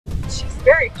she's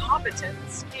very competent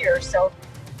skier, so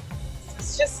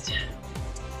it's just,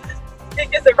 I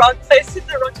think, in the wrong place at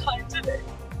the wrong time today.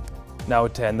 Now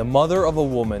at 10, the mother of a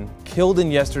woman killed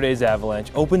in yesterday's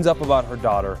avalanche opens up about her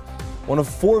daughter, one of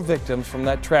 4 victims from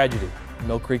that tragedy in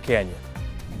Mill Creek Canyon.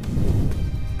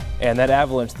 And that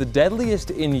avalanche, the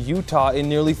deadliest in Utah in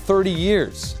nearly 30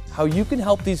 years. How you can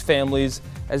help these families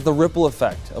as the ripple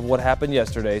effect of what happened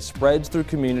yesterday spreads through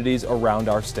communities around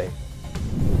our state.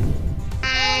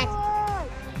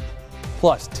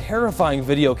 Plus, terrifying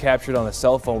video captured on a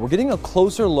cell phone. We're getting a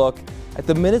closer look at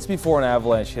the minutes before an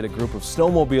avalanche hit a group of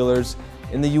snowmobilers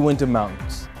in the Uinta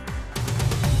Mountains.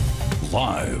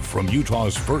 Live from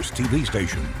Utah's first TV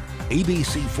station,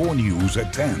 ABC 4 News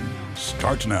at 10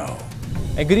 starts now.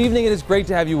 And good evening. It is great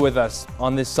to have you with us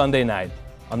on this Sunday night.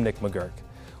 I'm Nick McGurk.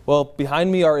 Well,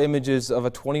 behind me are images of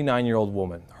a 29-year-old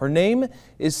woman. Her name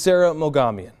is Sarah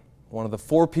Mogamian, one of the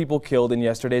 4 people killed in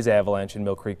yesterday's avalanche in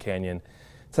Mill Creek Canyon.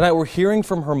 Tonight we're hearing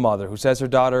from her mother, who says her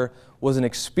daughter was an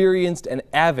experienced and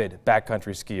avid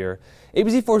backcountry skier.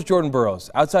 ABC 4's Jordan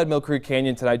Burrows outside Mill Creek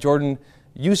Canyon tonight. Jordan,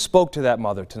 you spoke to that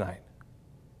mother tonight.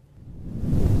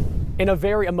 In a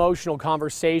very emotional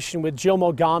conversation with Jill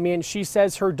Mogamian, she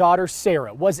says her daughter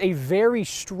Sarah was a very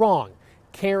strong,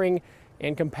 caring,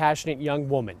 and compassionate young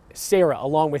woman. Sarah,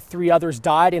 along with 3 others,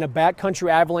 died in a backcountry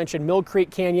avalanche in Mill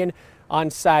Creek Canyon on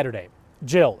Saturday.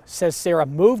 Jill says Sarah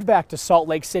moved back to Salt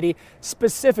Lake City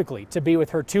specifically to be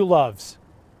with her 2 loves.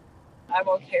 I'm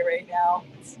okay right now.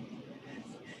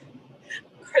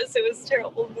 Of course, it was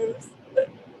terrible news, but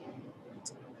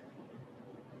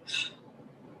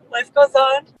life goes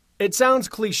on. It sounds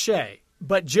cliche,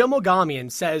 but Jill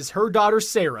Mogamian says her daughter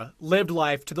Sarah lived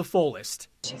life to the fullest.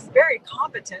 She's a very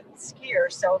competent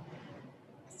skier, so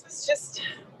this was just,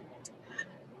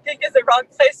 I think, in the wrong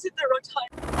place at the wrong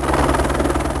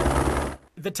time.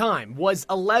 The time was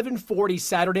 11:40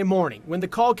 Saturday morning when the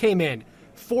call came in.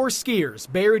 4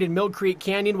 skiers buried in Mill Creek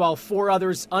Canyon while 4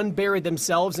 others unburied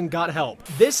themselves and got help.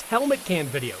 This helmet cam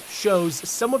video shows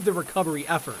some of the recovery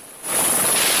effort.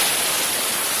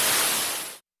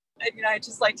 I'd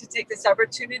just like to take this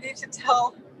opportunity to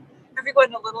tell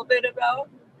everyone a little bit about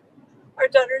our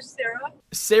daughter, Sarah.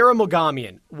 Sarah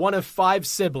Mogamian, one of 5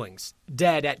 siblings,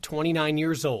 dead at 29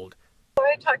 years old.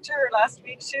 I talked to her last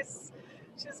week. She's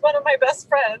one of my best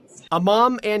friends. A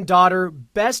mom and daughter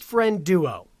best friend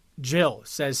duo. Jill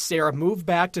says Sarah moved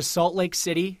back to Salt Lake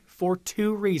City for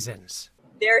 2 reasons.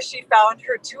 There she found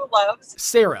her 2 loves.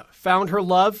 Sarah found her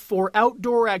love for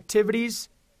outdoor activities,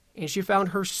 and she found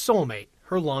her soulmate,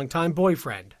 her longtime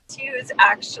boyfriend. He was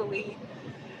actually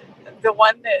the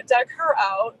one that dug her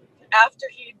out after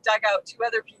he dug out 2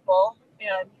 other people.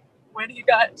 And when he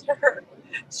got to her,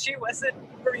 she wasn't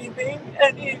breathing,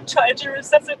 and he tried to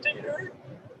resuscitate her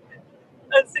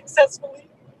unsuccessfully.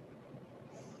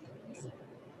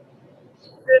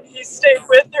 And he stayed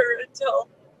with her until...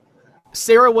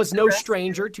 Sarah was no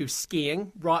stranger to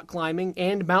skiing, rock climbing,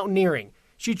 and mountaineering.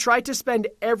 She tried to spend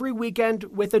every weekend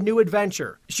with a new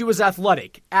adventure. She was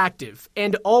athletic, active,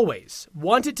 and always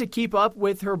wanted to keep up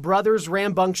with her brother's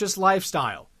rambunctious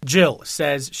lifestyle. Jill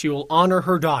says she will honor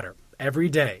her daughter every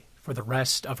day for the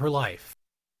rest of her life.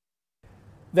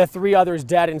 The 3 others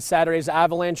dead in Saturday's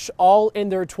avalanche, all in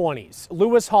their 20s.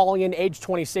 Lewis Hollian, age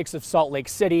 26 of Salt Lake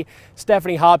City,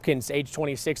 Stephanie Hopkins, age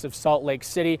 26 of Salt Lake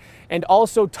City, and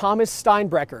also Thomas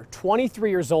Steinbrecher, 23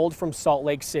 years old from Salt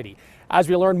Lake City. As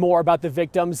we learn more about the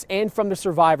victims and from the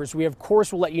survivors, we of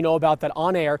course will let you know about that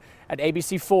on air at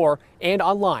ABC4 and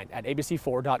online at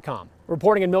abc4.com.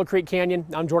 Reporting in Mill Creek Canyon,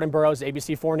 I'm Jordan Burrows,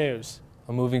 ABC4 News.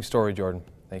 A moving story, Jordan.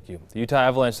 Thank you. The Utah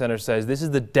Avalanche Center says this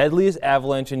is the deadliest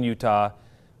avalanche in Utah,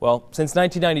 well, since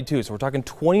 1992. So we're talking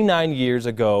 29 years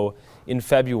ago in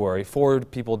February. 4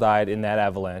 people died in that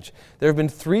avalanche. There have been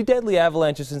 3 deadly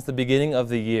avalanches since the beginning of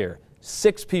the year.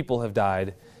 6 people have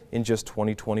died in just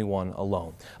 2021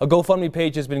 alone. A GoFundMe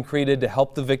page has been created to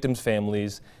help the victims'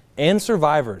 families and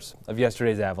survivors of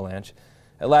yesterday's avalanche.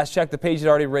 At last check, the page had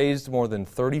already raised more than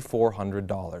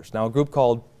 $3,400. Now, a group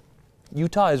called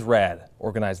Utah is Rad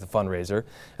organized the fundraiser,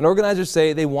 and organizers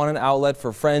say they want an outlet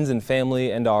for friends and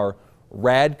family and our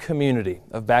rad community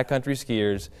of backcountry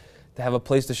skiers to have a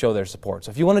place to show their support.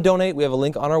 So if you want to donate, we have a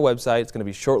link on our website. It's going to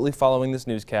be shortly following this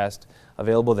newscast,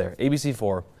 available there,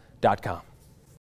 abc4.com.